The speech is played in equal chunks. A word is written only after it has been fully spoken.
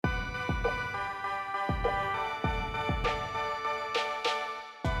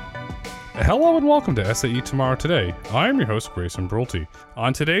Hello and welcome to SAE Tomorrow Today. I am your host, Grayson Brulte.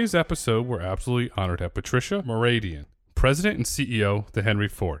 On today's episode, we're absolutely honored to have Patricia Mouradian, President and CEO, the Henry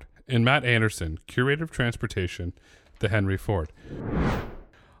Ford, and Matt Anderson, Curator of Transportation, the Henry Ford.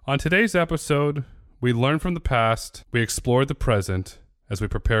 On today's episode, we learn from the past, we explore the present as we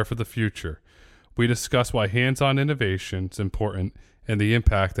prepare for the future. We discuss why hands-on innovation is important and the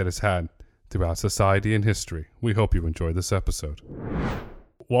impact that it's had throughout society and history. We hope you enjoy this episode.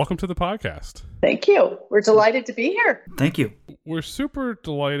 Welcome to the podcast. Thank you. We're delighted to be here. Thank you. We're super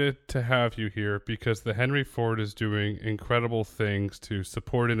delighted to have you here because the Henry Ford is doing incredible things to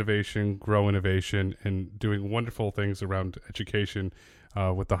support innovation, grow innovation, and doing wonderful things around education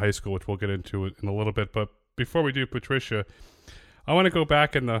with the high school, which we'll get into in a little bit. But before we do, Patricia, I want to go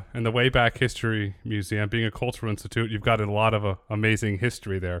back in the Wayback History Museum. Being a cultural institute, you've got a lot of amazing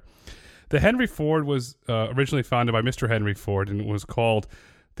history there. The Henry Ford was originally founded by Mr. Henry Ford, and it was called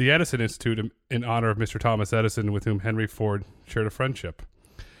the Edison Institute in honor of Mr. Thomas Edison, with whom Henry Ford shared a friendship.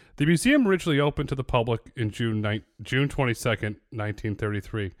 The museum originally opened to the public in June 22nd,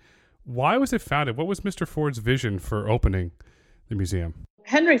 1933. Why was it founded? What was Mr. Ford's vision for opening the museum?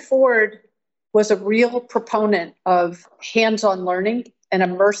 Henry Ford was a real proponent of hands-on learning and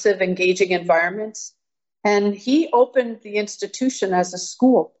immersive, engaging environments. And he opened the institution as a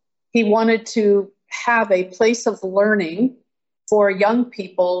school. He wanted to have a place of learning for young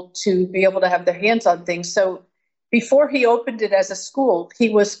people to be able to have their hands on things. So before he opened it as a school, he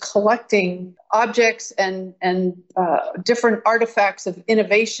was collecting objects and different artifacts of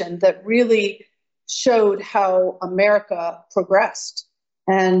innovation that really showed how America progressed.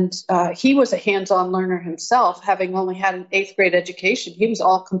 And he was a hands-on learner himself, having only had an 8th grade education. He was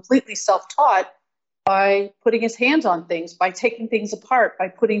all completely self-taught by putting his hands on things, by taking things apart, by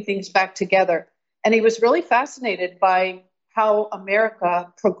putting things back together. And he was really fascinated by how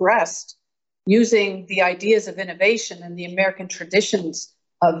America progressed using the ideas of innovation and the American traditions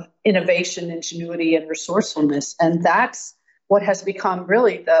of innovation, ingenuity, and resourcefulness. And that's what has become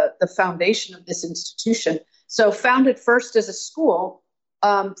really the foundation of this institution. So founded first as a school,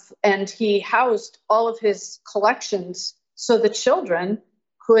 and he housed all of his collections so the children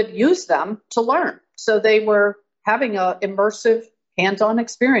could use them to learn. So they were having an immersive hands-on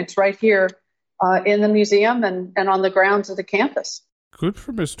experience right here in the museum and on the grounds of the campus. Good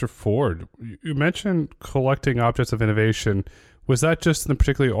for Mr. Ford. You mentioned collecting objects of innovation. Was that just in the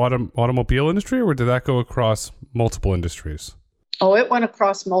particularly automobile industry, or did that go across multiple industries? Oh, it went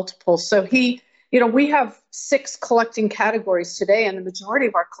across multiple. So we have 6 collecting categories today, and the majority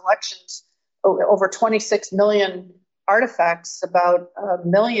of our collections, over 26 million artifacts, about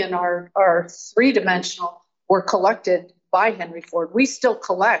 1 million are 3-dimensional, were collected by Henry Ford. We still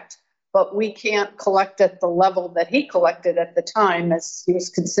collect, but we can't collect at the level that he collected at the time, as he was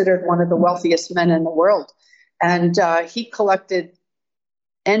considered one of the wealthiest men in the world. And he collected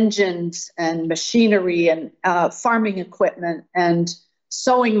engines and machinery and farming equipment and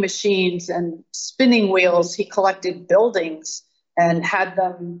sewing machines and spinning wheels. He collected buildings and had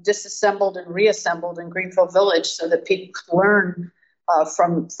them disassembled and reassembled in Greenfield Village so that people could learn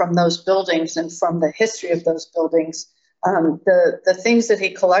from those buildings and from the history of those buildings. The things that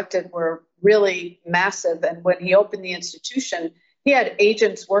he collected were really massive. And when he opened the institution, he had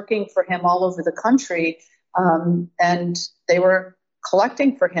agents working for him all over the country, and they were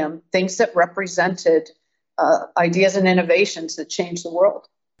collecting for him things that represented ideas and innovations that changed the world.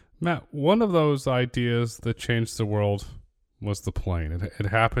 Matt, one of those ideas that changed the world was the plane. It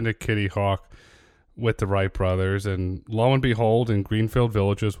happened at Kitty Hawk with the Wright brothers, and lo and behold, in Greenfield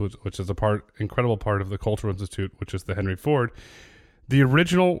Villages, which is incredible part of the Cultural Institute, which is the Henry Ford, the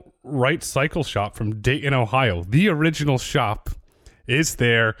original Wright cycle shop from Dayton, Ohio, the original shop, is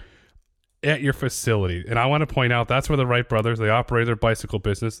there at your facility. And I want to point out that's where the Wright brothers, they operated their bicycle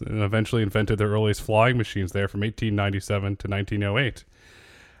business and eventually invented their earliest flying machines there from 1897 to 1908.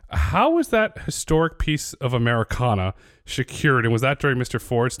 How was that historic piece of Americana secured? And was that during Mr.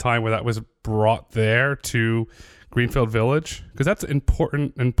 Ford's time where that was brought there to Greenfield Village? Because that's an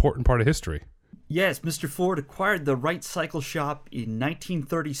important part of history. Yes, Mr. Ford acquired the Wright Cycle Shop in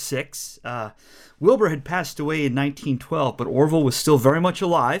 1936. Wilbur had passed away in 1912, but Orville was still very much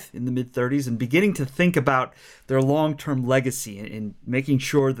alive in the mid-30s and beginning to think about their long-term legacy and making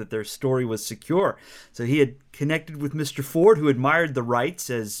sure that their story was secure. So he had connected with Mr. Ford, who admired the Wrights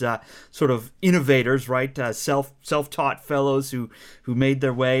as sort of innovators, right? Self-taught fellows who made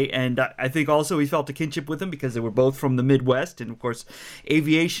their way. And I think also he felt a kinship with them because they were both from the Midwest. And of course,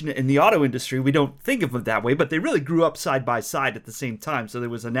 aviation and the auto industry, we don't think of it that way, but they really grew up side by side at the same time. So there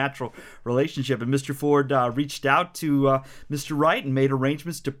was a natural relationship. And Mr. Ford reached out to Mr. Wright and made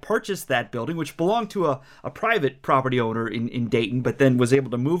arrangements to purchase that building, which belonged to a private property owner in Dayton, but then was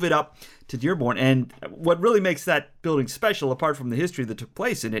able to move it up to Dearborn. And what really makes that building special, apart from the history that took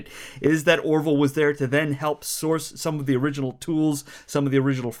place in it, is that Orville was there to then help source some of the original tools, some of the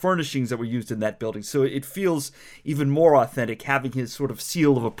original furnishings that were used in that building. So it feels even more authentic having his sort of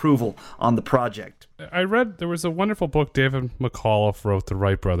seal of approval on the project. I read, there was a wonderful book, David McAuliffe wrote, the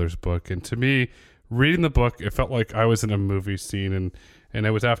Wright brothers book, and to me, reading the book, it felt like I was in a movie scene, and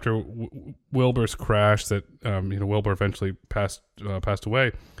it was after Wilbur's crash that Wilbur eventually passed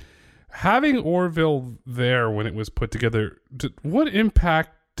away. Having Orville there when it was put together, what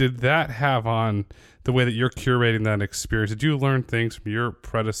impact did that have on the way that you're curating that experience? Did you learn things from your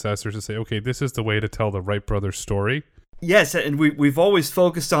predecessors to say, okay, this is the way to tell the Wright brothers story? Yes, and we've always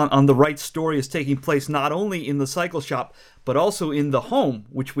focused on the Wright story as taking place not only in the cycle shop, but also in the home,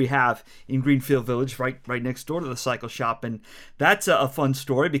 which we have in Greenfield Village, right next door to the cycle shop. And that's a fun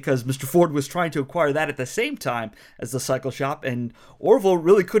story because Mr. Ford was trying to acquire that at the same time as the cycle shop, and Orville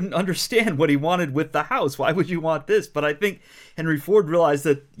really couldn't understand what he wanted with the house. Why would you want this? But I think Henry Ford realized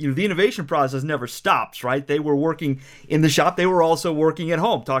that the innovation process never stops, right? They were working in the shop. They were also working at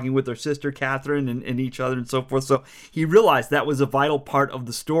home, talking with their sister Catherine and each other and so forth. So he realized that was a vital part of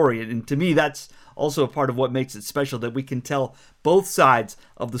the story. And to me, that's also a part of what makes it special, that we can tell both sides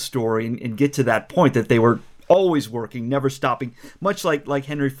of the story and get to that point that they were always working, never stopping, much like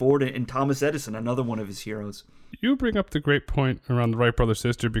Henry Ford and Thomas Edison, another one of his heroes. You bring up the great point around the Wright brothers'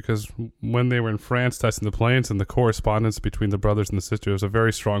 history because when they were in France testing the planes and the correspondence between the brothers and the sister, there was a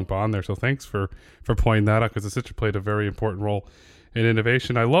very strong bond there. So thanks for pointing that out, because the sister played a very important role in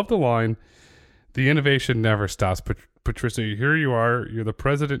innovation. I love the line, "The innovation never stops." Patricia, here you are. You're the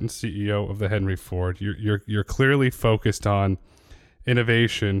president and CEO of the Henry Ford. You're clearly focused on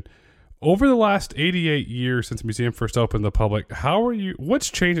innovation. Over the last 88 years since the museum first opened to the public, what's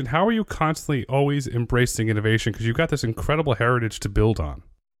changed, and how are you constantly always embracing innovation? Because you've got this incredible heritage to build on.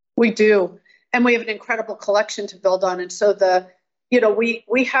 We do. And we have an incredible collection to build on. And so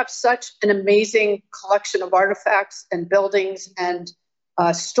we have such an amazing collection of artifacts and buildings and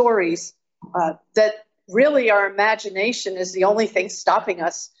stories that really our imagination is the only thing stopping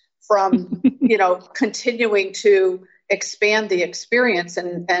us from, continuing to expand the experience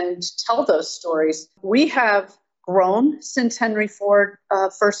and tell those stories. We have grown since Henry Ford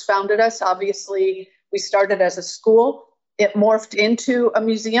first founded us. Obviously, we started as a school. It morphed into a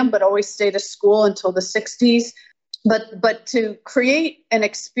museum, but always stayed a school until the 60s. But to create an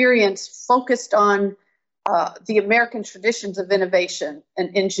experience focused on the American traditions of innovation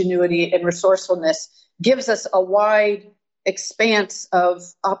and ingenuity and resourcefulness gives us a wide expanse of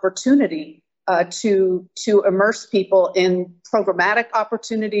opportunity to immerse people in programmatic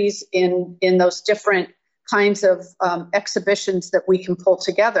opportunities in those different kinds of exhibitions that we can pull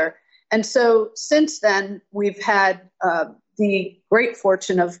together. And so since then, we've had the great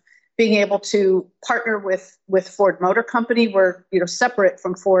fortune of being able to partner with Ford Motor Company. We're separate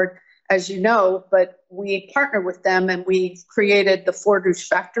from Ford, as you know, but we partner with them, and we've created the Ford Rouge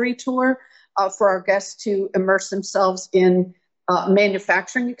Factory Tour for our guests to immerse themselves in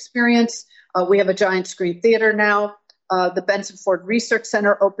manufacturing experience. We have a giant screen theater now. The Benson Ford Research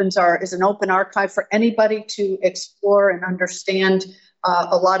Center is an open archive for anybody to explore and understand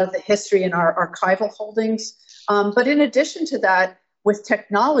a lot of the history in our archival holdings. But in addition to that, with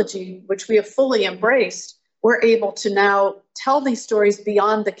technology, which we have fully embraced, we're able to now tell these stories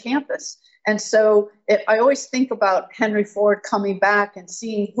beyond the campus. And so I always think about Henry Ford coming back and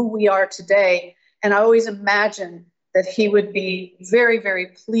seeing who we are today. And I always imagine that he would be very, very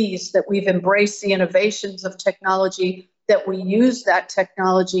pleased that we've embraced the innovations of technology, that we use that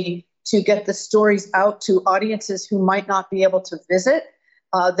technology to get the stories out to audiences who might not be able to visit,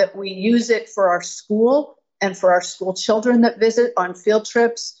 that we use it for our school and for our school children that visit on field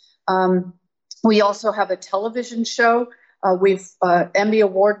trips. We also have a television show. We've Emmy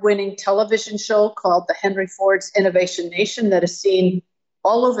Award-winning television show called The Henry Ford's Innovation Nation that is seen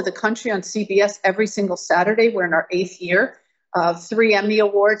all over the country on CBS every single Saturday. We're in our 8th year. 3 Emmy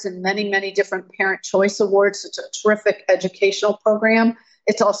Awards and many, many different Parent Choice Awards. It's a terrific educational program.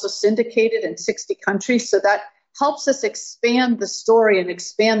 It's also syndicated in 60 countries. So that helps us expand the story and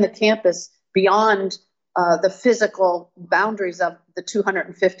expand the campus beyond the physical boundaries of the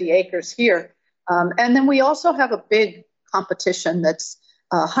 250 acres here. And then we also have a big competition that's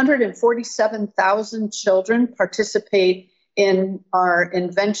 147,000 children participate in our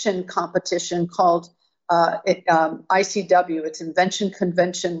invention competition called ICW. It's Invention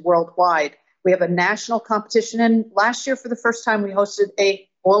Convention Worldwide. We have a national competition, and last year, for the first time, we hosted a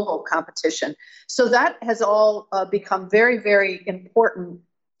global competition. So that has all become very, very important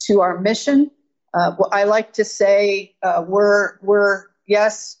to our mission. I like to say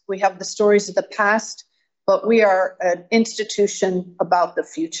yes, we have the stories of the past, but we are an institution about the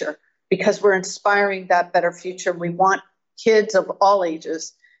future because we're inspiring that better future. We want kids of all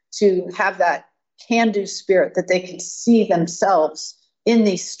ages to have that can-do spirit, that they can see themselves in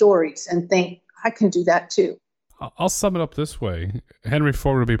these stories and think, I can do that too. I'll sum it up this way. Henry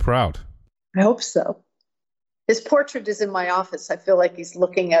Ford would be proud. I hope so. His portrait is in my office. I feel like he's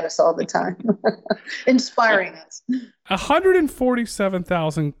looking at us all the time, inspiring us.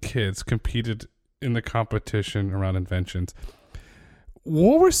 147,000 kids competed in the competition around inventions.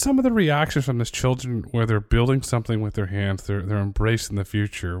 What were some of the reactions from those children where they're building something with their hands, they're embracing the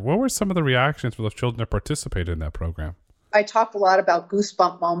future? What were some of the reactions for those children that participated in that program? I talk a lot about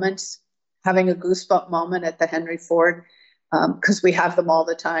goosebump moments, having a goosebump moment at the Henry Ford, because we have them all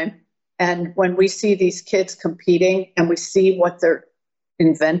the time. And when we see these kids competing and we see what they're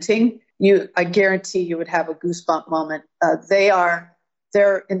inventing, I guarantee you would have a goosebump moment.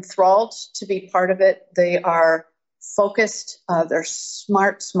 They're enthralled to be part of it. They are focused. They're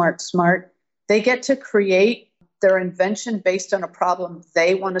smart. They get to create their invention based on a problem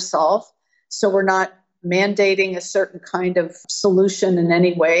they want to solve. So we're not mandating a certain kind of solution in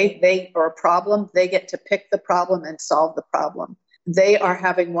any way. Or a problem, they get to pick the problem and solve the problem. They are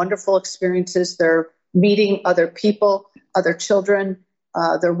having wonderful experiences. They're meeting other people, other children.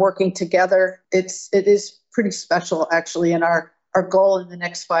 They're working together. It is pretty special, actually. And our goal in the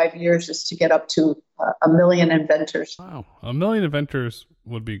next 5 years is to get up to 1 million inventors. Wow. 1 million inventors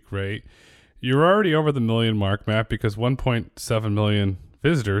would be great. You're already over the million mark, Matt, because 1.7 million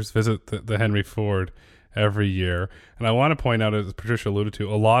visitors visit the Henry Ford every year. And I want to point out, as Patricia alluded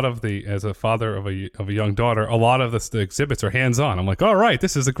to, as a father of a young daughter, a lot of the exhibits are hands-on. I'm like, all right,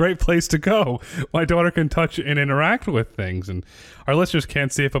 this is a great place to go. My daughter can touch and interact with things. And our listeners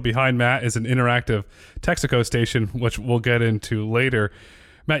can't see it, but behind Matt is an interactive Texaco station, which we'll get into later.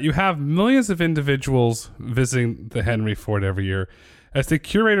 Matt, you have millions of individuals visiting the Henry Ford every year. As the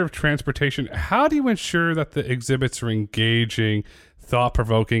curator of transportation, how do you ensure that the exhibits are engaging,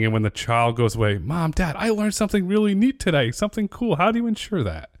 thought-provoking, and when the child goes away, Mom, Dad, I learned something really neat today, something cool? How do you ensure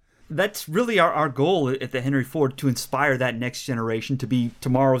that? That's really our goal at the Henry Ford, to inspire that next generation to be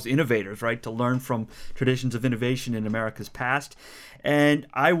tomorrow's innovators, right? To learn from traditions of innovation in America's past. And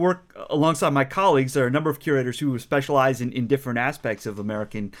I work alongside my colleagues. There are a number of curators who specialize in different aspects of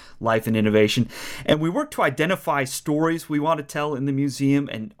American life and innovation. And we work to identify stories we want to tell in the museum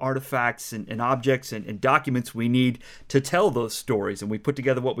and artifacts and objects and documents we need to tell those stories. And we put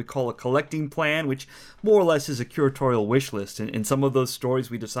together what we call a collecting plan, which more or less is a curatorial wish list. And in some of those stories,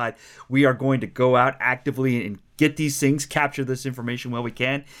 we decide we are going to go out actively and get these things, capture this information while we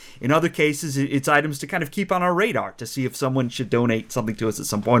can. In other cases, it's items to kind of keep on our radar to see if someone should donate something to us at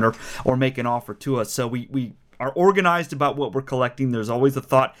some point or make an offer to us. So we are organized about what we're collecting. There's always a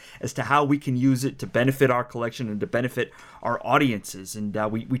thought as to how we can use it to benefit our collection and to benefit our audiences. And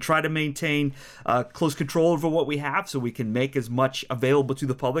we try to maintain close control over what we have so we can make as much available to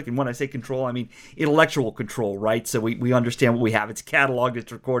the public. And when I say control, I mean intellectual control, right? So we understand what we have. It's cataloged,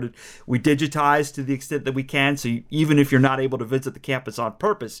 it's recorded. We digitize to the extent that we can. So even if you're not able to visit the campus on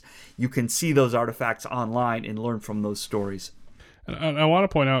purpose, you can see those artifacts online and learn from those stories. And I want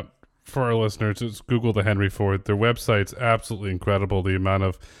to point out, for our listeners, just Google the Henry Ford. Their website's absolutely incredible. The amount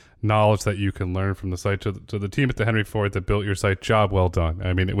of knowledge that you can learn from the site. To the team at the Henry Ford that built your site, job well done.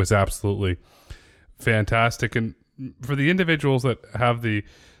 I mean, it was absolutely fantastic. And for the individuals that have the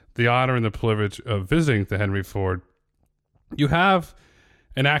honor and the privilege of visiting the Henry Ford, you have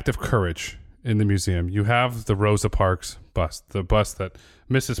an act of courage in the museum. You have the Rosa Parks bus, the bus that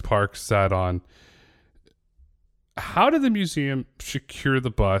Mrs. Parks sat on. How did the museum secure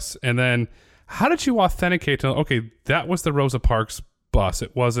the bus? And then how did you authenticate to, okay, that was the Rosa Parks bus.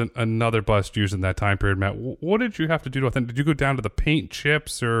 It wasn't another bus used in that time period, Matt. What did you have to do to authenticate? Did you go down to the paint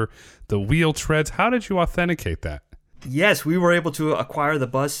chips or the wheel treads? How did you authenticate that? Yes, we were able to acquire the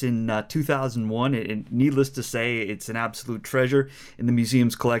bus in 2001, and needless to say, it's an absolute treasure in the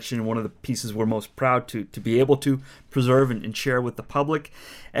museum's collection, and one of the pieces we're most proud to be able to preserve and share with the public.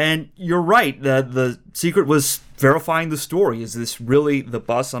 And you're right, the secret was verifying the story. Is this really the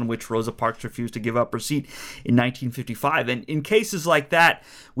bus on which Rosa Parks refused to give up her seat in 1955? And in cases like that,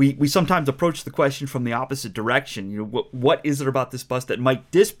 we sometimes approach the question from the opposite direction. You know, what is it about this bus that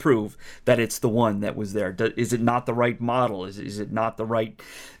might disprove that it's the one that was there? Is it not the right model? Is it not the right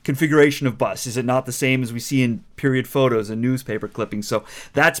configuration of bus? Is it not the same as we see in period photos and newspaper clippings? So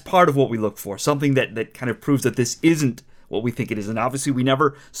that's part of what we look for, something that kind of proves that this isn't what we think it is. And obviously we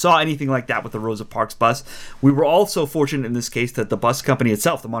never saw anything like that with the Rosa Parks bus. We were also fortunate in this case that the bus company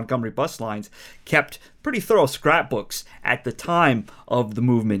itself, the Montgomery Bus Lines, kept pretty thorough scrapbooks at the time of the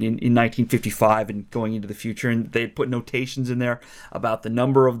movement in 1955 and going into the future. And they had put notations in there about the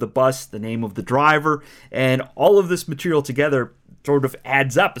number of the bus, the name of the driver, and all of this material together sort of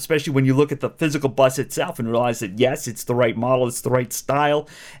adds up, especially when you look at the physical bus itself and realize that, yes, it's the right model, it's the right style.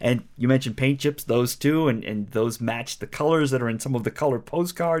 And you mentioned paint chips, those too, and those match the colors that are in some of the colored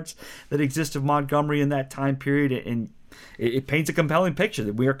postcards that exist of Montgomery in that time period. And it paints a compelling picture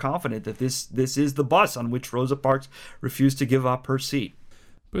that we are confident that this is the bus on which Rosa Parks refused to give up her seat.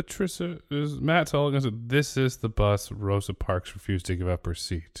 But Trissa, is Matt telling us that this is the bus Rosa Parks refused to give up her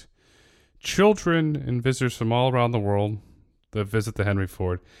seat? Children and visitors from all around the world that visit the Henry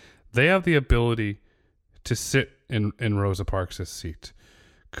Ford, they have the ability to sit in Rosa Parks' seat.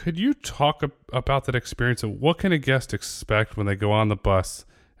 Could you talk about that experience and what can a guest expect when they go on the bus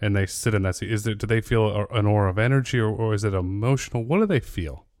and they sit in that seat? Do they feel an aura of energy or is it emotional? What do they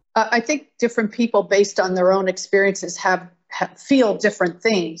feel? I think different people, based on their own experiences, feel different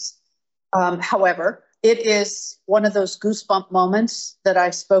things. However, it is one of those goosebump moments that I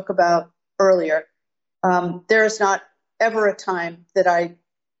spoke about earlier. There is not ever a time that I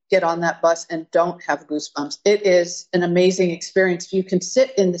get on that bus and don't have goosebumps. It is an amazing experience. You can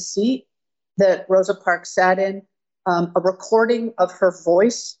sit in the seat that Rosa Parks sat in. A recording of her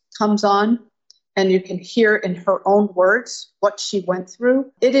voice comes on, and you can hear in her own words what she went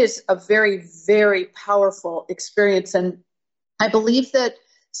through. It is a very, very powerful experience. And I believe that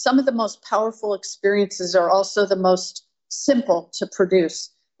some of the most powerful experiences are also the most simple to produce.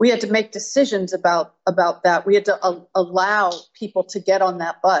 We had to make decisions about that. We had to allow people to get on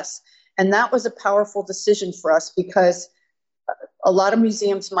that bus. And that was a powerful decision for us because a lot of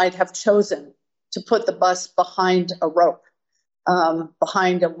museums might have chosen to put the bus behind a rope,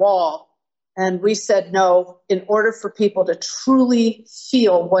 behind a wall. And we said, no, in order for people to truly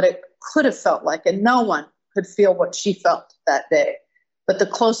feel what it could have felt like, and no one could feel what she felt that day. But the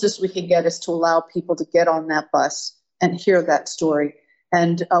closest we can get is to allow people to get on that bus and hear that story.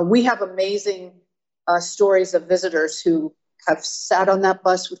 And we have amazing stories of visitors who have sat on that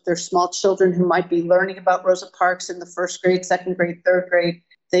bus with their small children who might be learning about Rosa Parks in the first grade, second grade, third grade.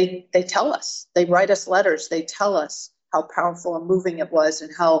 They tell us, they write us letters, they tell us how powerful and moving it was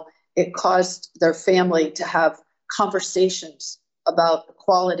and how it caused their family to have conversations about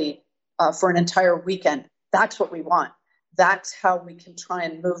equality for an entire weekend. That's what we want. That's how we can try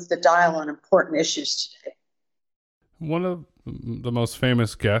and move the dial on important issues today. One of the most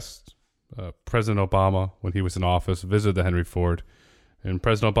famous guests, President Obama, when he was in office, visited the Henry Ford, and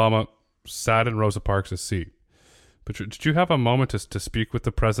President Obama sat in Rosa Parks' seat. But did you have a moment to speak with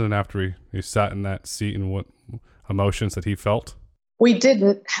the president after he sat in that seat and what emotions that he felt? We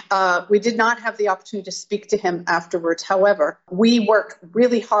didn't. We did not have the opportunity to speak to him afterwards. However, we worked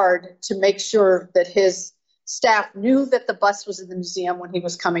really hard to make sure that his staff knew that the bus was in the museum when he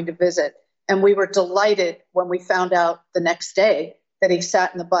was coming to visit. And we were delighted when we found out the next day that he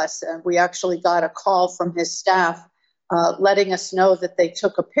sat in the bus. And we actually got a call from his staff letting us know that they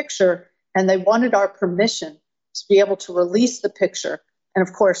took a picture and they wanted our permission to be able to release the picture. And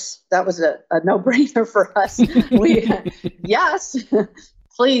of course, that was a no-brainer for us. Yes,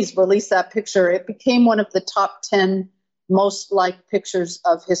 please release that picture. It became one of the top 10 most liked pictures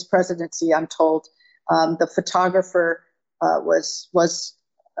of his presidency, I'm told. The photographer was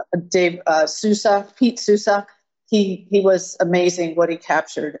Pete Sousa. He was amazing what he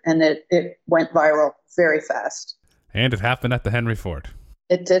captured, and it went viral very fast. And it happened at the Henry Ford.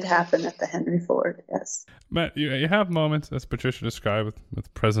 It did happen at the Henry Ford, yes. Matt, you have moments, as Patricia described,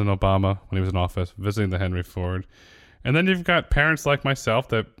 with President Obama when he was in office, visiting the Henry Ford. And then you've got parents like myself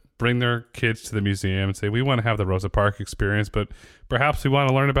that bring their kids to the museum and say, we want to have the Rosa Parks experience, but perhaps we want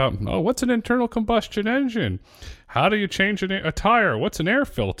to learn about, what's an internal combustion engine? How do you change a tire? What's an air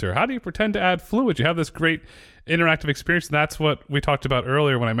filter? How do you pretend to add fluid? You have this great interactive experience. And that's what we talked about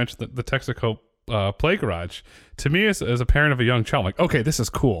earlier when I mentioned the Texaco play garage. To me, as a parent of a young child, I'm like, okay, this is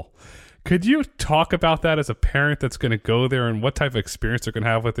cool. Could you talk about that as a parent that's going to go there and what type of experience they're going to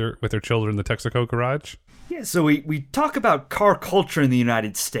have with their children in the Texaco garage? Yeah, so we talk about car culture in the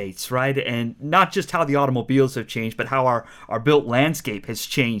United States, right? And not just how the automobiles have changed, but how our built landscape has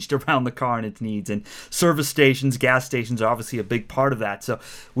changed around the car and its needs. And service stations, gas stations are obviously a big part of that. So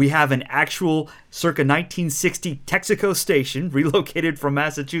we have an actual circa 1960 Texaco station relocated from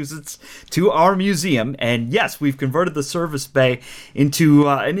Massachusetts to our museum. And yes, we've converted the service bay into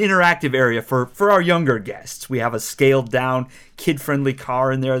an interactive area for our younger guests. We have a scaled down, kid-friendly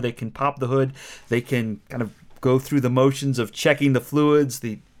car in there. They can pop the hood. They can kind of go through the motions of checking the fluids,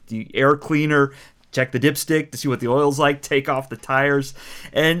 the air cleaner, check the dipstick to see what the oil's like, take off the tires,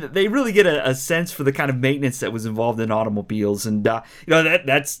 and they really get a sense for the kind of maintenance that was involved in automobiles. And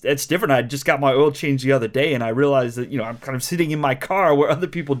that's different. I just got my oil changed the other day, and I realized that I'm kind of sitting in my car where other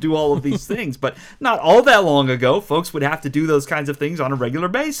people do all of these things. But not all that long ago, folks would have to do those kinds of things on a regular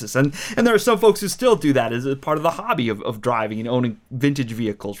basis, and there are some folks who still do that as a part of the hobby of driving and owning vintage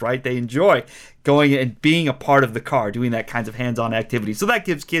vehicles. Right? They enjoy going and being a part of the car, doing that kinds of hands-on activity. So that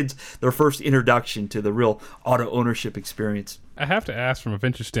gives kids their first introduction to the real auto ownership experience. I have to ask, from a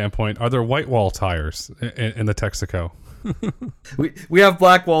vintage standpoint, are there white wall tires in the Texaco? we have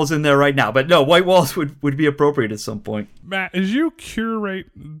black walls in there right now, but no, white walls would be appropriate at some point. Matt, as you curate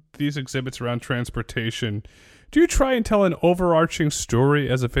these exhibits around transportation, do you try and tell an overarching story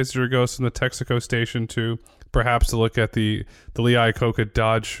as a visitor goes from the Texaco station to perhaps to look at the Lee Iacocca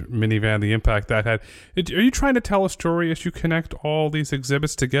Dodge minivan, the impact that had? Are you trying to tell a story as you connect all these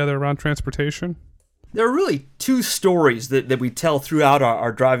exhibits together around transportation? There are really two stories that we tell throughout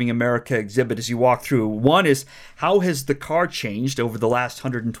our Driving America exhibit as you walk through. One is, how has the car changed over the last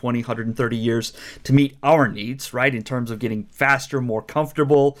 120, 130 years to meet our needs, right, in terms of getting faster, more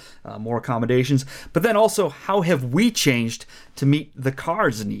comfortable, more accommodations. But then also, how have we changed to meet the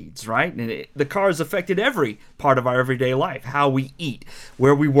car's needs, right? And the car has affected every part of our everyday life, how we eat,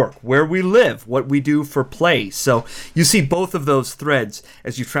 where we work, where we live, what we do for play. So you see both of those threads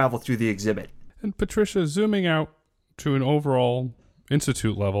as you travel through the exhibit. And Patricia, zooming out to an overall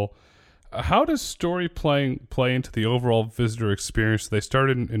institute level, how does story play into the overall visitor experience? Do they start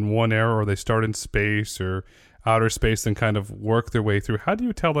in one era, or they start in space or outer space and kind of work their way through? How do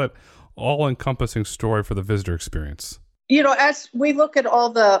you tell that all-encompassing story for the visitor experience? As we look at all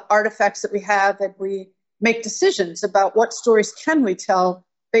the artifacts that we have, and we make decisions about what stories can we tell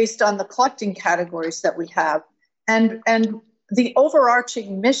based on the collecting categories that we have. And the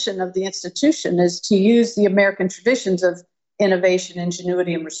overarching mission of the institution is to use the American traditions of innovation,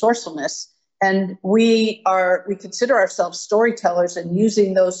 ingenuity, and resourcefulness. And we consider ourselves storytellers, and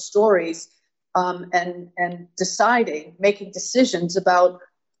using those stories and making decisions about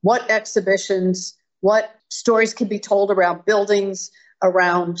what exhibitions, what stories can be told around buildings,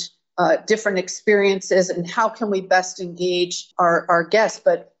 around different experiences, and how can we best engage our guests.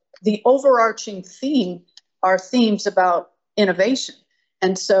 But the overarching theme are themes about innovation.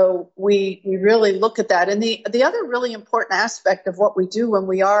 And so we really look at that. And the other really important aspect of what we do when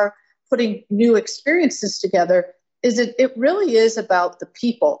we are putting new experiences together is it really is about the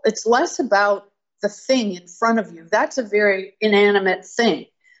people. It's less about the thing in front of you. That's a very inanimate thing.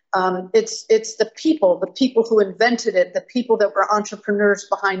 It's the people who invented it, the people that were entrepreneurs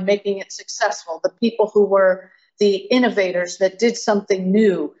behind making it successful, the people who were the innovators that did something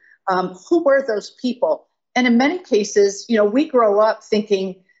new. Who were those people? And in many cases, we grow up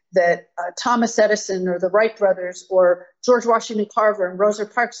thinking that Thomas Edison or the Wright brothers or George Washington Carver and Rosa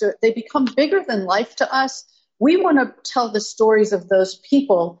Parks, they become bigger than life to us. We want to tell the stories of those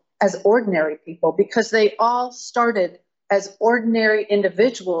people as ordinary people, because they all started as ordinary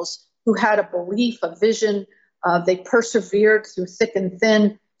individuals who had a belief, a vision. They persevered through thick and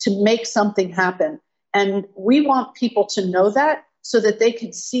thin to make something happen. And we want people to know that so that they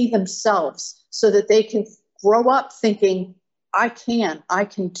can see themselves, so that they can grow up thinking, I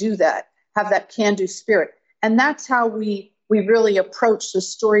can do that, have that can-do spirit. And that's how we really approach the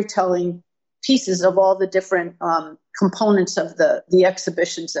storytelling pieces of all the different components of the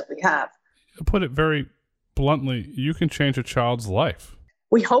exhibitions that we have. Put it very bluntly, you can change a child's life.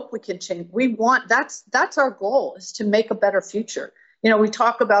 We hope we can change. That's our goal, is to make a better future. We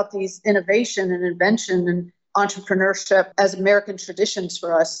talk about these innovation and invention and entrepreneurship as American traditions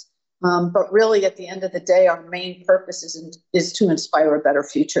for us. But really, at the end of the day, our main purpose is to inspire a better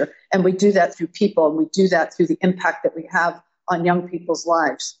future. And we do that through people, and we do that through the impact that we have on young people's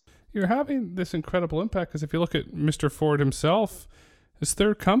lives. You're having this incredible impact, because if you look at Mr. Ford himself, his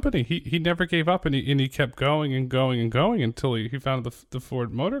third company. He never gave up, and he kept going and going and going until he founded the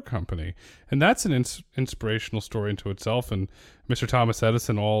Ford Motor Company. And that's an inspirational story into itself. And Mr. Thomas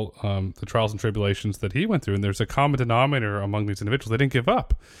Edison, all the trials and tribulations that he went through, and there's a common denominator among these individuals. They didn't give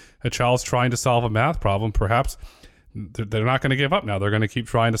up. A child's trying to solve a math problem, perhaps they're not going to give up now. They're going to keep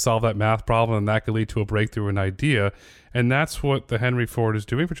trying to solve that math problem, and that could lead to a breakthrough, an idea. And that's what the Henry Ford is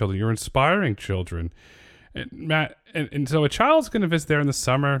doing for children. You're inspiring children. And Matt, and so a child's going to visit there in the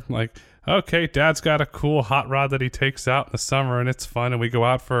summer, like, okay, dad's got a cool hot rod that he takes out in the summer, and it's fun, and we go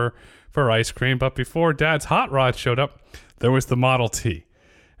out for ice cream. But before dad's hot rod showed up, there was the Model T.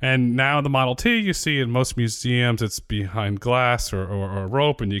 And now the Model T, you see in most museums, it's behind glass or a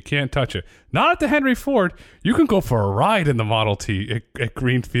rope, and you can't touch it. Not at the Henry Ford. You can go for a ride in the Model T at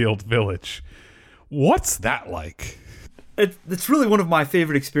Greenfield Village. What's that like? It's really one of my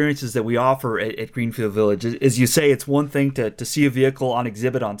favorite experiences that we offer at Greenfield Village. As you say, it's one thing to see a vehicle on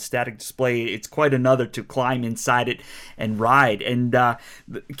exhibit on static display. It's quite another to climb inside it and ride. And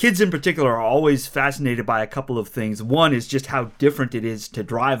kids in particular are always fascinated by a couple of things. One is just how different it is to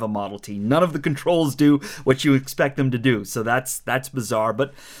drive a Model T. None of the controls do what you expect them to do, so that's bizarre.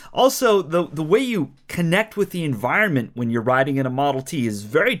 But also the way you connect with the environment when you're riding in a Model T is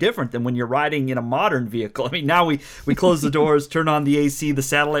very different than when you're riding in a modern vehicle. I mean, now we close the doors, turn on the AC, the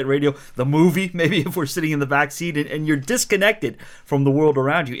satellite radio, the movie, maybe if we're sitting in the back seat, and you're disconnected from the world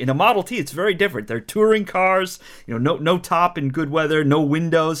around you. In a Model T, it's very different. They're touring cars, no top in good weather, no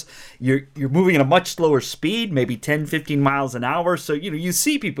windows. You're moving at a much slower speed, maybe 10, 15 miles an hour. So, you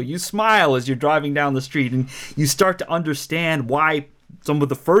see people, you smile as you're driving down the street, and you start to understand why some of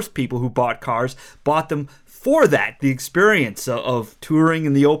the first people who bought cars bought them for that, the experience of touring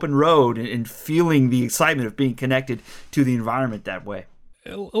in the open road and feeling the excitement of being connected to the environment that way.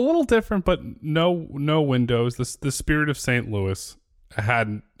 A little different, but no windows. The Spirit of St. Louis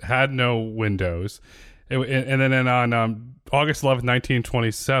had no windows. And then on August 11th,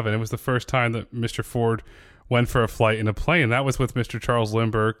 1927, it was the first time that Mr. Ford went for a flight in a plane. That was with Mr. Charles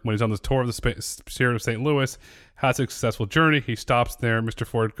Lindbergh when he's on the tour of the Spirit of St. Louis. Has a successful journey. He stops there. Mr.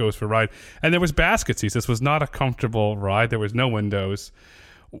 Ford goes for a ride. And there was basket seats. This was not a comfortable ride. There was no windows.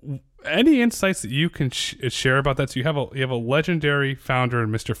 Any insights that you can share about that? So you have a legendary founder in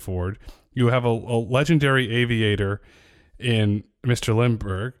Mr. Ford. You have a legendary aviator in Mr.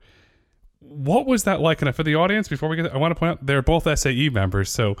 Lindbergh. What was that like? And for the audience, before we get there, I want to point out they're both SAE members.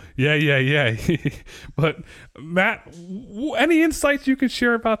 So yeah. But Matt, any insights you can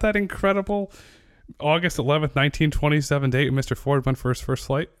share about that incredible August 11th, 1927 date when Mr. Ford went for his first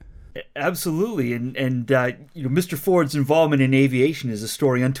flight? Absolutely, and Mr. Ford's involvement in aviation is a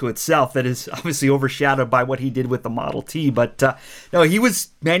story unto itself that is obviously overshadowed by what he did with the Model T. But no, he was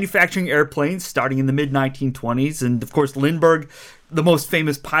manufacturing airplanes starting in the mid-1920s, and of course Lindbergh, the most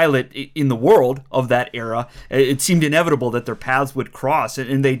famous pilot in the world of that era, it seemed inevitable that their paths would cross,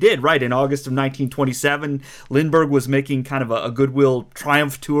 and they did, right? In August of 1927, Lindbergh was making kind of a goodwill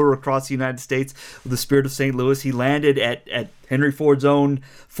triumph tour across the United States with the Spirit of St. Louis. He landed at Henry Ford's own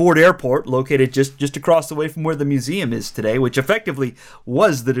Ford Airport, located just across the way from where the museum is today, which effectively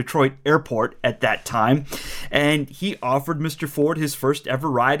was the Detroit airport at that time. And he offered Mr. Ford his first ever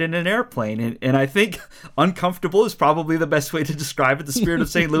ride in an airplane. And I think uncomfortable is probably the best way to describe it. The Spirit of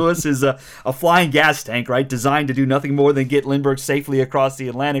St. Louis is a flying gas tank, right? Designed to do nothing more than get Lindbergh safely across the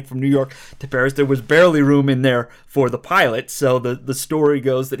Atlantic from New York to Paris. There was barely room in there for the pilot. So the story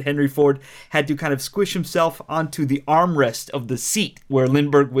goes that Henry Ford had to kind of squish himself onto the armrest of the seat where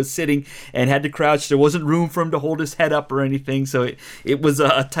Lindbergh was sitting and had to crouch. There wasn't room for him to hold his head up or anything, so it was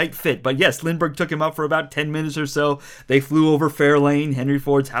a tight fit. But yes, Lindbergh took him up for about 10 minutes or so. They flew over Fairlane, Henry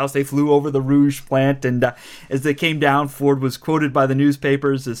Ford's house. They flew over the Rouge plant, and as they came down, Ford was quoted by the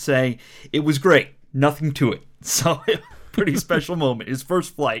newspapers as saying, "It was great, nothing to it." So pretty special moment, his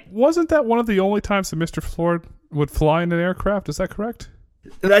first flight. Wasn't that one of the only times that Mr. Ford would fly in an aircraft? Is that correct?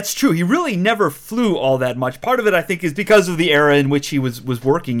 That's true. He really never flew all that much. Part of it, I think, is because of the era in which he was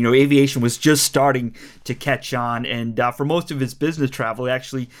working. Aviation was just starting to catch on, and for most of his business travel, he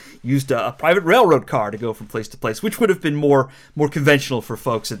actually used a private railroad car to go from place to place, which would have been more conventional for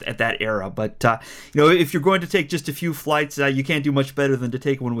folks at that era. But if you're going to take just a few flights, you can't do much better than to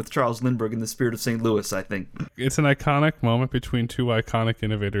take one with Charles Lindbergh in the Spirit of St. Louis, I think. It's an iconic moment between two iconic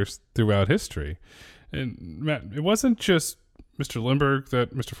innovators throughout history. And Matt, it wasn't just Mr. Lindbergh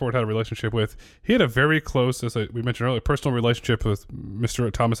that Mr. Ford had a relationship with. He had a very close, as we mentioned earlier, personal relationship with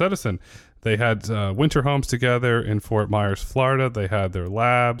Mr. Thomas Edison. They had winter homes together in Fort Myers, Florida. They had their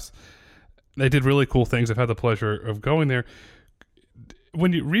labs. They did really cool things. I've had the pleasure of going there.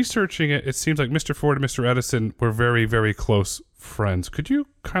 When you're researching it, it seems like Mr. Ford and Mr. Edison were very, very close friends. Could you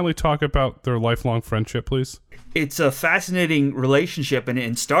kindly talk about their lifelong friendship, please? It's a fascinating relationship, and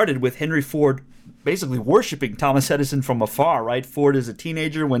it started with Henry Ford basically worshiping Thomas Edison from afar, right? Ford is a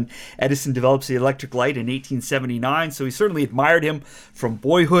teenager when Edison develops the electric light in 1879, so he certainly admired him from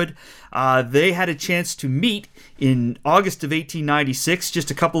boyhood. They had a chance to meet in August of 1896, just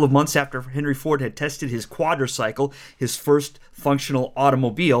a couple of months after Henry Ford had tested his quadricycle, his first functional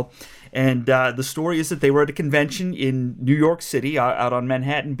automobile. And the story is that they were at a convention in New York City, out on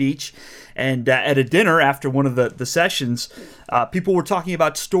Manhattan Beach. And at a dinner after one of the sessions, people were talking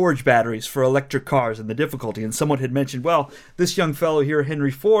about storage batteries for electric cars and the difficulty. And someone had mentioned, well, this young fellow here,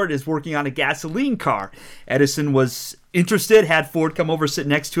 Henry Ford, is working on a gasoline car. Edison was interested, had Ford come over, sit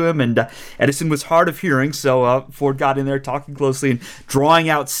next to him, and Edison was hard of hearing, so Ford got in there talking closely and drawing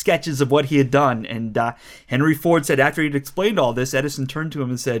out sketches of what he had done. And Henry Ford said after he'd explained all this, Edison turned to him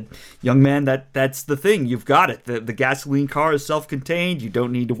and said, young man, that's the thing, you've got it. The gasoline car is self-contained, you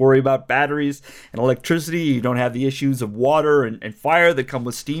don't need to worry about batteries and electricity, you don't have the issues of water and fire that come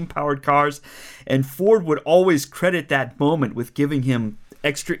with steam-powered cars. And Ford would always credit that moment with giving him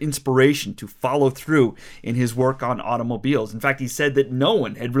extra inspiration to follow through in his work on automobiles. In fact, he said that no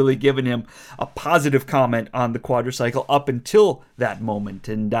one had really given him a positive comment on the quadricycle up until that moment.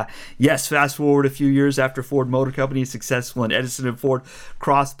 And yes, fast forward a few years after Ford Motor Company is successful and Edison and Ford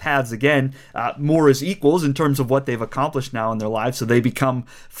cross paths again, more as equals in terms of what they've accomplished now in their lives. So they become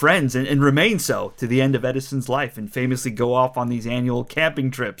friends and remain so to the end of Edison's life, and famously go off on these annual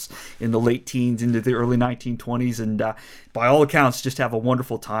camping trips in the late teens into the early 1920s, and by all accounts just have a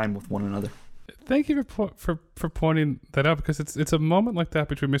wonderful time with one another. Thank you for pointing that out, because it's a moment like that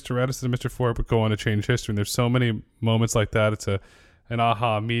between Mr. Edison and Mr. Ford would go on to change history. And there's so many moments like that. It's an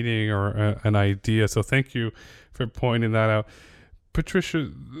aha meeting or an idea. So thank you for pointing that out.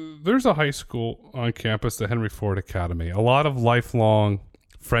 Patricia, there's a high school on campus, the Henry Ford Academy. A lot of lifelong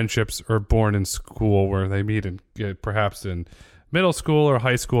friendships are born in school, where they meet perhaps in middle school or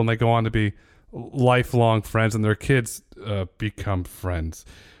high school, and they go on to be lifelong friends, and their kids become friends.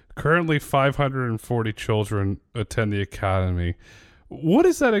 Currently, 540 children attend the academy. What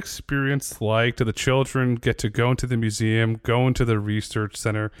is that experience like? Do the children get to go into the museum, go into the research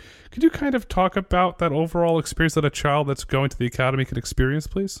center? Could you kind of talk about that overall experience that a child that's going to the academy can experience,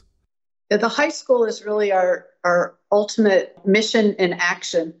 please? Yeah, the high school is really our ultimate mission in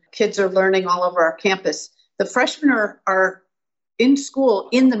action. Kids are learning all over our campus. The freshmen are in school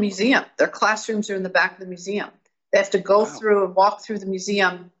in the museum. Their classrooms are in the back of the museum. They have to go through and walk through the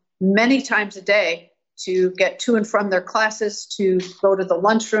museum many times a day to get to and from their classes, to go to the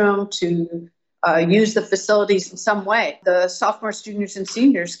lunchroom, to use the facilities in some way. The sophomores, juniors, and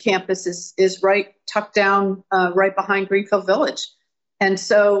seniors campus is right tucked down right behind Greenfield Village. And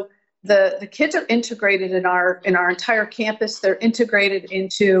so the kids are integrated in our entire campus. They're integrated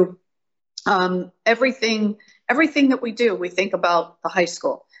into everything that we do. We think about the high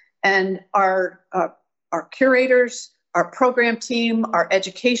school, and our curators, our program team, our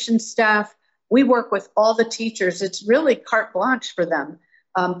education staff. We work with all the teachers. It's really carte blanche for them.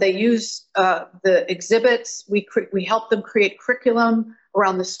 They use the exhibits. We help them create curriculum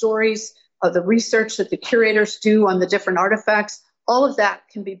around the stories, the research that the curators do on the different artifacts. All of that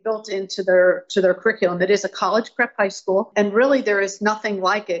can be built into their curriculum. It is a college prep high school, and really there is nothing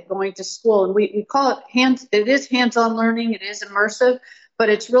like it going to school. And we call it it is hands-on learning, it is immersive, but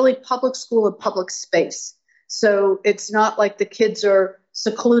it's really public school and public space. So it's not like the kids are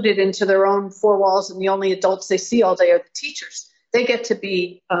secluded into their own four walls and the only adults they see all day are the teachers. They get to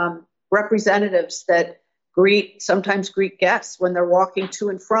be representatives that sometimes greet guests when they're walking to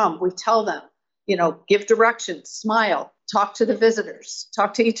and from. We tell them, give directions, smile, talk to the visitors,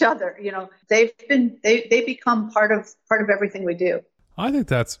 talk to each other. They become part of everything we do. I think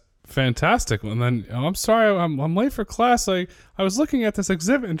that's fantastic. And then I'm sorry, I'm late for class. I was looking at this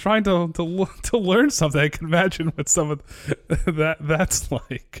exhibit and trying to learn something. I can imagine what some of that's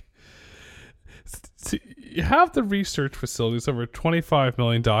like. So you have the research facilities, over 25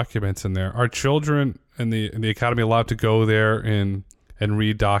 million documents in there. Are children in the academy allowed to go there and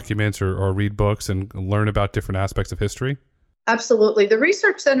read documents or read books and learn about different aspects of history? Absolutely. The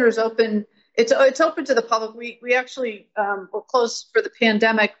research center is open. It's open to the public. We actually were closed for the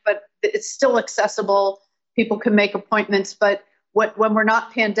pandemic, but it's still accessible. People can make appointments. But when we're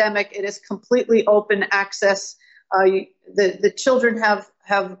not pandemic, it is completely open access. The children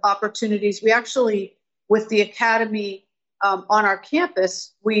have opportunities. We actually, with the academy on our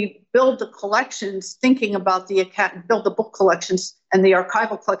campus, we build the collections thinking about the academy, build the book collections and the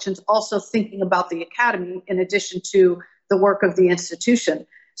archival collections, also thinking about the academy in addition to the work of the institution.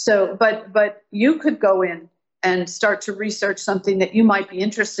 So, but you could go in and start to research something that you might be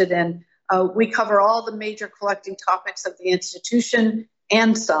interested in. We cover all the major collecting topics of the institution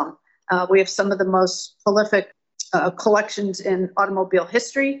and some. We have some of the most prolific collections in automobile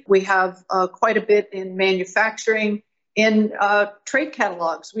history. We have quite a bit in manufacturing, in trade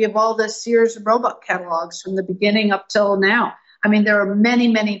catalogs. We have all the Sears and Roebuck catalogs from the beginning up till now. I mean, there are many,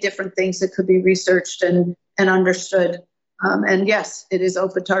 many different things that could be researched and understood. And yes, it is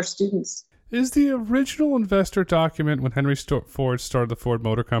open to our students. Is the original investor document when Henry Ford started the Ford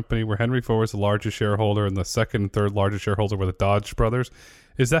Motor Company, where Henry Ford was the largest shareholder and the second and third largest shareholder were the Dodge brothers,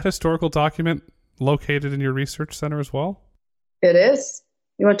 is that historical document located in your research center as well? It is.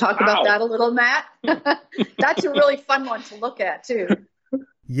 You want to talk about that a little, Matt? That's a really fun one to look at, too.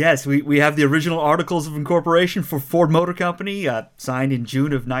 Yes, we have the original Articles of Incorporation for Ford Motor Company, signed in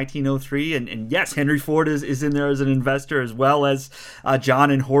June of 1903. And yes, Henry Ford is in there as an investor, as well as John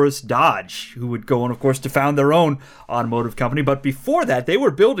and Horace Dodge, who would go on, of course, to found their own automotive company. But before that, they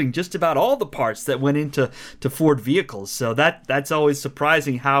were building just about all the parts that went into Ford vehicles. So that's always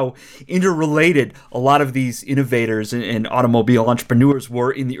surprising how interrelated a lot of these innovators and automobile entrepreneurs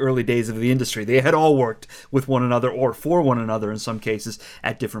were in the early days of the industry. They had all worked with one another, or for one another in some cases,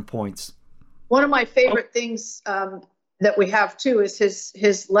 at different points. One of my favorite things that we have too is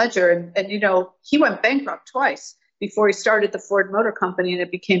his ledger, and you know, he went bankrupt twice before he started the Ford Motor Company, and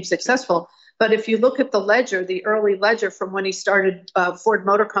it became successful. But if you look at the ledger, the early ledger from when he started Ford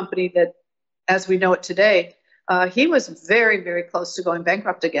Motor Company, that as we know it today, he was very, very close to going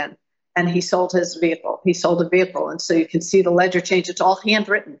bankrupt again, and he sold his vehicle. He sold a vehicle, and so you can see the ledger change. It's all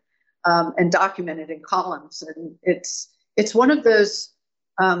handwritten and documented in columns, and it's one of those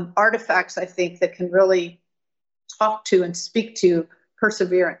artifacts, I think, that can really talk to and speak to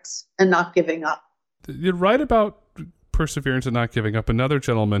perseverance and not giving up. You're right about perseverance and not giving up. Another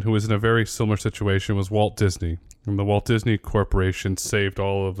gentleman who was in a very similar situation was Walt Disney. And the Walt Disney Corporation saved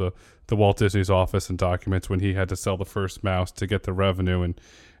all of the Walt Disney's office and documents when he had to sell the first mouse to get the revenue, and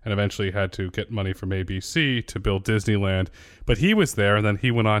eventually had to get money from ABC to build Disneyland. But he was there, and then he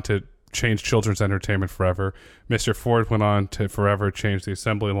went on to change children's entertainment forever. Mr. Ford went on to forever change the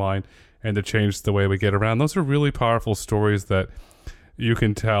assembly line and to change the way we get around. Those are really powerful stories that you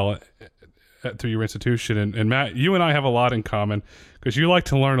can tell through your institution. And Matt, you and I have a lot in common because you like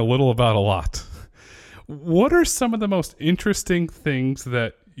to learn a little about a lot. What are some of the most interesting things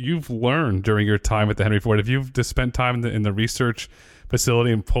that you've learned during your time at the Henry Ford? If you've just spent time in the research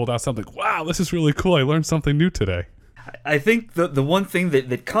facility and pulled out something, wow, this is really cool, I learned something new today. I think the one thing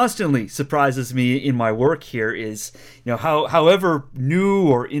that constantly surprises me in my work here is, you know, however new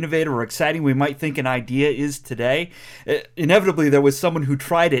or innovative or exciting we might think an idea is today, inevitably there was someone who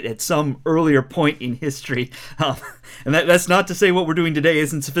tried it at some earlier point in history. And that's not to say what we're doing today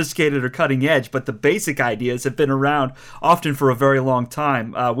isn't sophisticated or cutting edge, but the basic ideas have been around often for a very long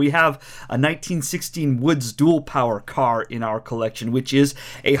time. We have a 1916 Woods dual power car in our collection, which is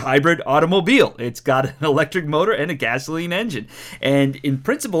a hybrid automobile. It's got an electric motor and a gasoline engine. And in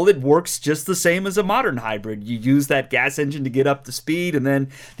principle, it works just the same as a modern hybrid. You use that gas engine to get up to speed, and then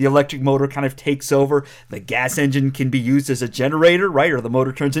the electric motor kind of takes over. The gas engine can be used as a generator, right? Or the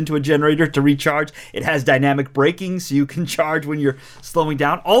motor turns into a generator to recharge. It has dynamic braking, so you can charge when you're slowing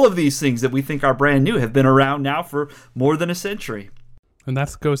down. All of these things that we think are brand new have been around now for more than a century. And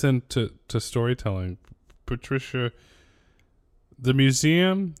that goes into storytelling. Patricia, the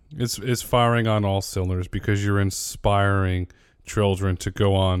museum is firing on all cylinders because you're inspiring children to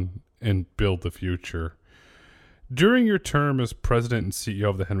go on and build the future. During your term as president and CEO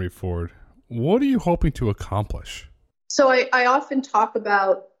of the Henry Ford, what are you hoping to accomplish? So I often talk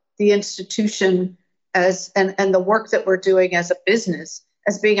about the institution as and the work that we're doing as a business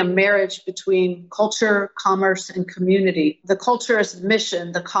as being a marriage between culture, commerce, and community. The culture as the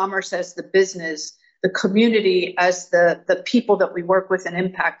mission, the commerce as the business, the community as the people that we work with and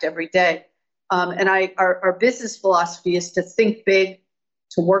impact every day. And our business philosophy is to think big,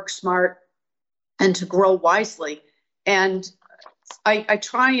 to work smart, and to grow wisely. And I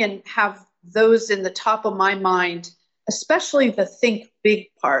try and have those in the top of my mind, especially the think big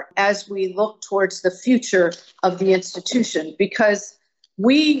part, as we look towards the future of the institution, because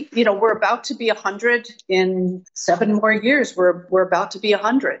we're about to be 100 in 7 more years. We're about to be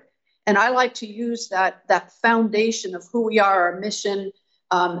 100. And I like to use that foundation of who we are, our mission,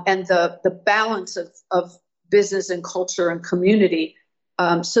 and the balance of business and culture and community,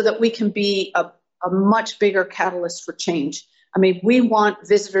 so that we can be a much bigger catalyst for change. I mean, we want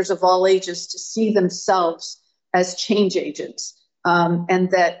visitors of all ages to see themselves as change agents,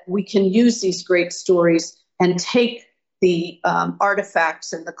 and that we can use these great stories and take the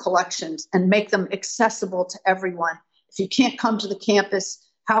artifacts and the collections and make them accessible to everyone. If you can't come to the campus,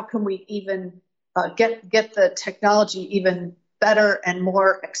 how can we even get the technology even better and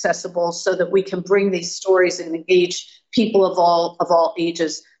more accessible so that we can bring these stories and engage people of all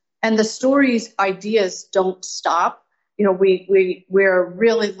ages? And the stories, ideas don't stop. We're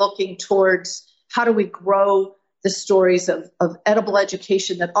really looking towards how do we grow the stories of edible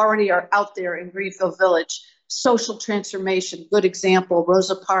education that already are out there in Greenfield Village. Social transformation, good example,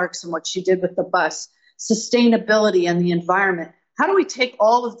 Rosa Parks and what she did with the bus. Sustainability and the environment. How do we take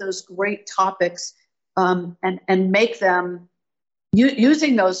all of those great topics and make them,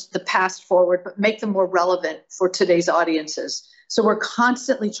 using the past forward, but make them more relevant for today's audiences? So we're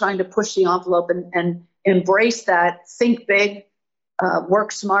constantly trying to push the envelope and embrace that, think big,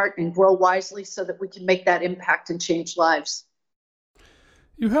 work smart, and grow wisely so that we can make that impact and change lives.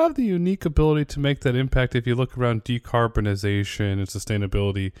 You have the unique ability to make that impact if you look around decarbonization and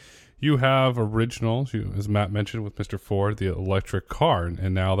sustainability. You have originals, as Matt mentioned with Mr. Ford, the electric car,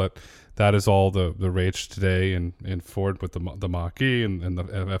 and now that is all the rage today in Ford with the Mach-E and the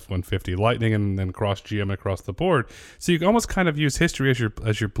F-150 Lightning and then across GM across the board. So you almost kind of use history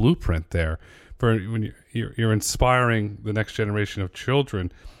as your blueprint there for when you're inspiring the next generation of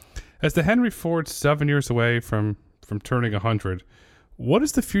children. As the Henry Ford 7 years away from turning 100, what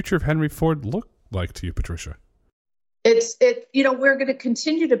does the future of Henry Ford look like to you, Patricia? We're going to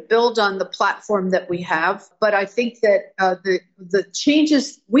continue to build on the platform that we have, but I think that the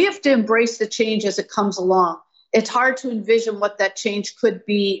changes, we have to embrace the change as it comes along. It's hard to envision what that change could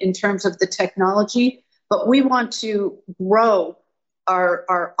be in terms of the technology, but we want to grow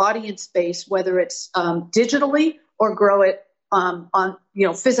our audience base, whether it's digitally or grow it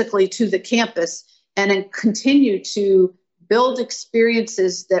physically to the campus, and then continue to build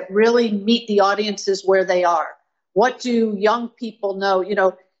experiences that really meet the audiences where they are. What do young people know?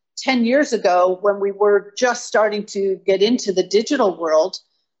 10 years ago, when we were just starting to get into the digital world,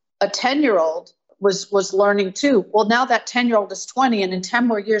 a 10-year-old was learning too. Well, now that 10-year-old is 20, and in 10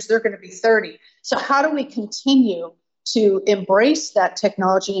 more years, they're going to be 30. So how do we continue to embrace that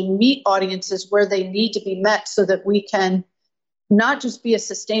technology and meet audiences where they need to be met so that we can not just be a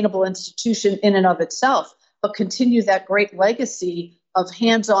sustainable institution in and of itself, but continue that great legacy of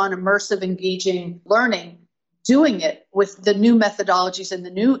hands-on, immersive, engaging learning, doing it with the new methodologies and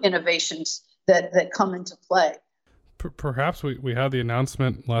the new innovations that come into play. Perhaps we had the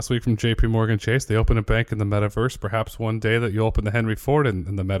announcement last week from JP Morgan Chase. They open a bank in the metaverse. Perhaps one day that you open the Henry Ford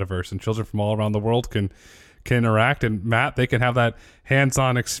in the metaverse, and children from all around the world can interact. And Matt, they can have that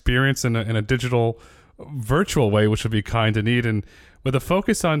hands-on experience in a digital, virtual way, which would be kind and neat. And with a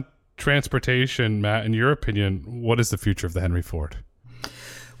focus on transportation, Matt, in your opinion, what is the future of the Henry Ford?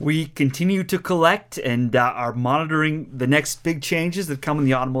 We continue to collect and are monitoring the next big changes that come in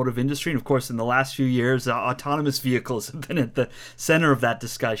the automotive industry. And of course, in the last few years, autonomous vehicles have been at the center of that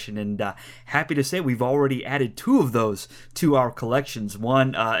discussion. And happy to say we've already added 2 of those to our collections.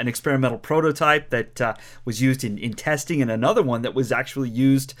 One, an experimental prototype that was used in testing, and another one that was actually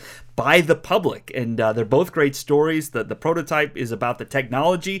used by the public. And they're both great stories. The prototype is about the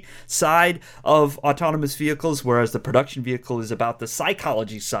technology side of autonomous vehicles, whereas the production vehicle is about the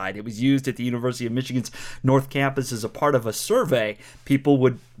psychology side. It was used at the University of Michigan's North Campus as a part of a survey. People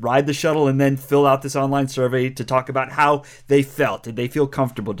would ride the shuttle and then fill out this online survey to talk about how they felt. Did they feel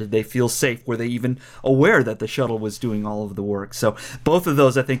comfortable? Did they feel safe? Were they even aware that the shuttle was doing all of the work? So both of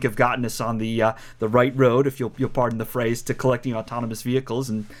those, I think, have gotten us on the right road, if you'll pardon the phrase, to collecting autonomous vehicles,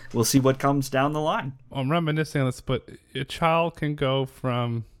 and we'll see what comes down the line. I'm reminiscing on this, but a child can go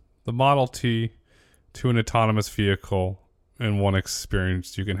from the Model T to an autonomous vehicle in one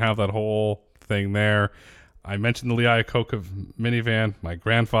experience. You can have that whole thing there. I mentioned the Lee Iacocca minivan. My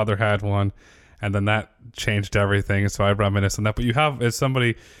grandfather had one, and then that changed everything. So I reminisce on that. But you have, as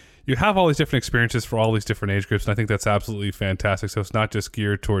somebody, you have all these different experiences for all these different age groups, and I think that's absolutely fantastic. So it's not just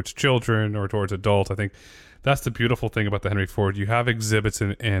geared towards children or towards adults. I think that's the beautiful thing about the Henry Ford. You have exhibits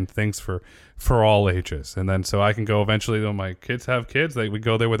and things for all ages. And then so I can go eventually, when my kids have kids, we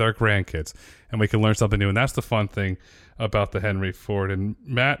go there with our grandkids, and we can learn something new. And that's the fun thing about the Henry Ford. And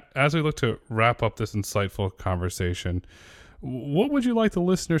Matt, as we look to wrap up this insightful conversation, what would you like the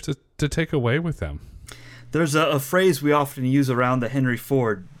listeners to take away with them? There's a phrase we often use around the Henry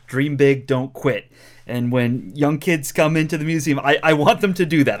Ford: dream big, don't quit. And when young kids come into the museum, I want them to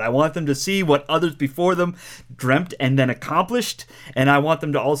do that. I want them to see what others before them dreamt and then accomplished. And I want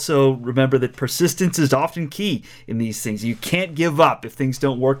them to also remember that persistence is often key in these things. You can't give up if things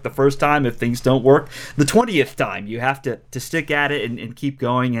don't work the first time, if things don't work the 20th time. You have to stick at it and keep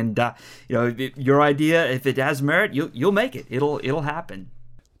going. And, your idea, if it has merit, you'll make it. It'll happen.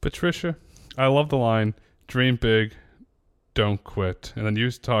 Patricia, I love the line, dream big, don't quit. And then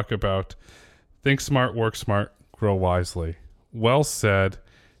you talk about think smart, work smart, grow wisely. Well said.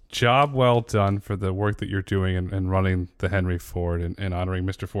 Job well done for the work that you're doing and running the Henry Ford and honoring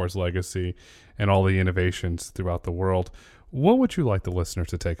Mr. Ford's legacy and all the innovations throughout the world. What would you like the listeners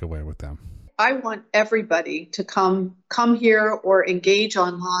to take away with them? I want everybody to come here or engage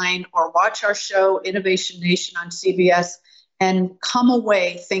online or watch our show, Innovation Nation on CBS, and come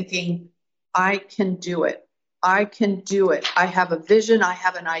away thinking, I can do it. I can do it. I have a vision. I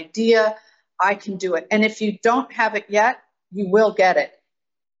have an idea. I can do it. And if you don't have it yet, you will get it.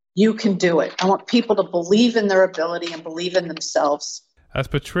 You can do it. I want people to believe in their ability and believe in themselves. As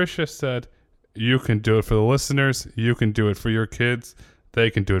Patricia said, you can do it for the listeners. You can do it for your kids. They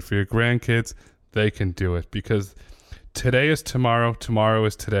can do it for your grandkids. They can do it because today is tomorrow. Tomorrow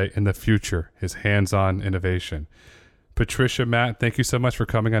is today. And the future is hands-on innovation. Patricia, Matt, thank you so much for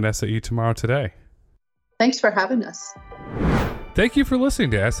coming on SAE Tomorrow Today. Thanks for having us. Thank you for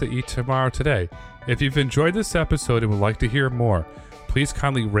listening to SAE Tomorrow Today. If you've enjoyed this episode and would like to hear more, please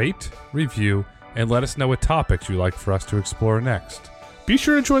kindly rate, review, and let us know what topics you'd like for us to explore next. Be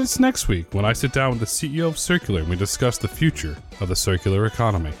sure to join us next week when I sit down with the CEO of Circular and we discuss the future of the circular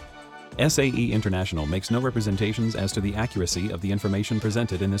economy. SAE International makes no representations as to the accuracy of the information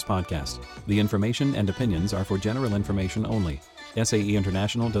presented in this podcast. The information and opinions are for general information only. SAE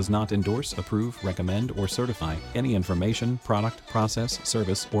International does not endorse, approve, recommend, or certify any information, product, process,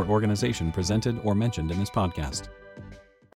 service, or organization presented or mentioned in this podcast.